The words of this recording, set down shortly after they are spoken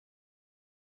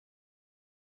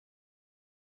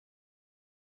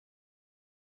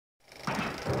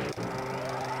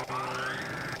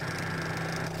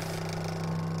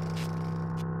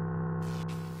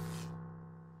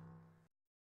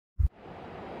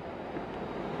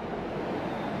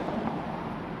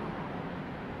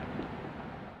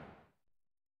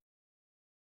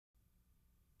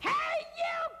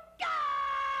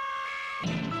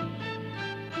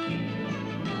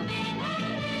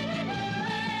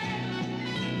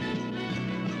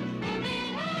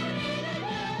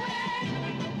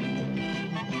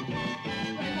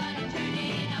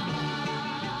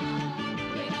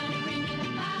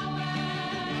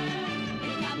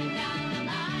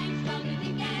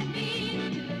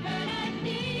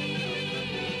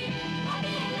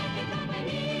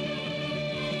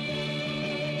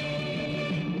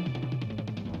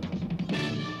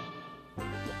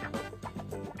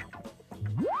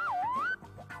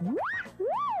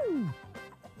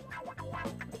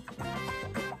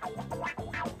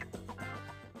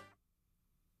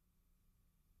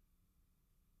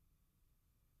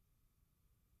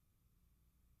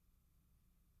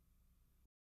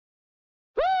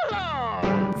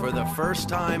For the first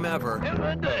time ever,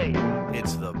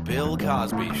 it's The Bill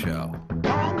Cosby Show.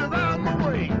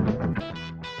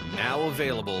 Now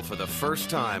available for the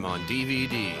first time on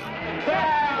DVD.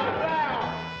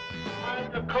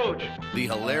 I'm the coach. The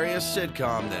hilarious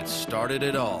sitcom that started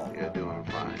it all. You're doing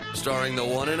fine. Starring the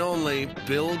one and only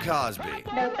Bill Cosby.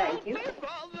 No, thank you.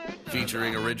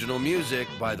 Featuring original music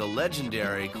by the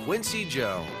legendary Quincy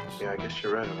Jones. Yeah, I guess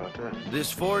you're right about that.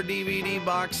 This 4-DVD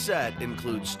box set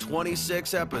includes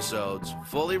 26 episodes,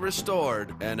 fully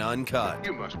restored and uncut.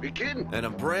 You must be kidding. And a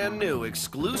brand new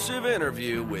exclusive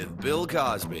interview with Bill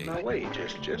Cosby. Now wait,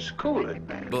 just cool it,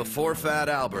 man. Before Fat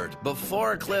Albert,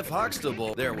 before Cliff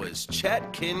Huxtable, there was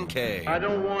Chet Kincaid. I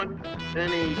don't want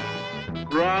any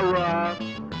rah-rah,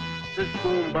 this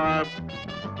boom bob,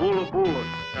 boola boola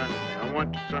kind of thing. I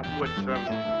want something with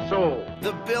some soul.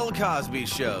 The Bill Cosby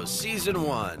Show, Season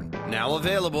 1. Now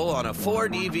available on a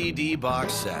 4-DVD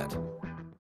box set.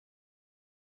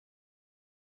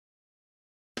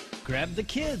 Grab the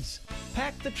kids,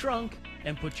 pack the trunk,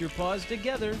 and put your paws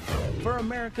together for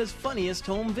America's funniest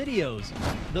home videos.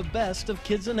 The best of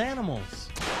kids and animals.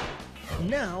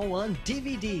 Now on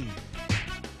DVD.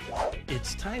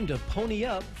 It's time to pony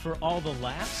up for all the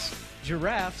laughs,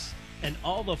 giraffes, and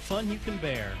all the fun you can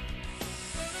bear.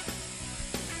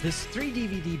 This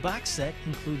 3-DVD box set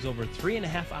includes over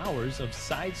 3.5 hours of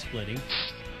side-splitting,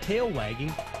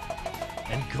 tail-wagging,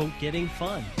 and goat-getting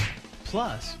fun.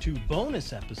 Plus, 2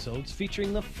 bonus episodes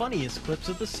featuring the funniest clips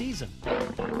of the season.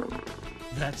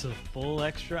 That's a full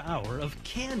extra hour of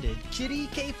candid kitty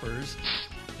capers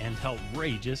and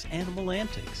outrageous animal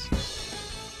antics.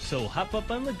 So hop up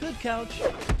on the good couch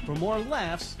for more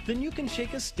laughs than you can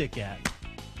shake a stick at.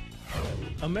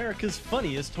 America's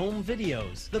funniest home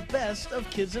videos, the best of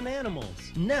kids and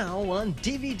animals, now on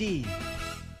DVD.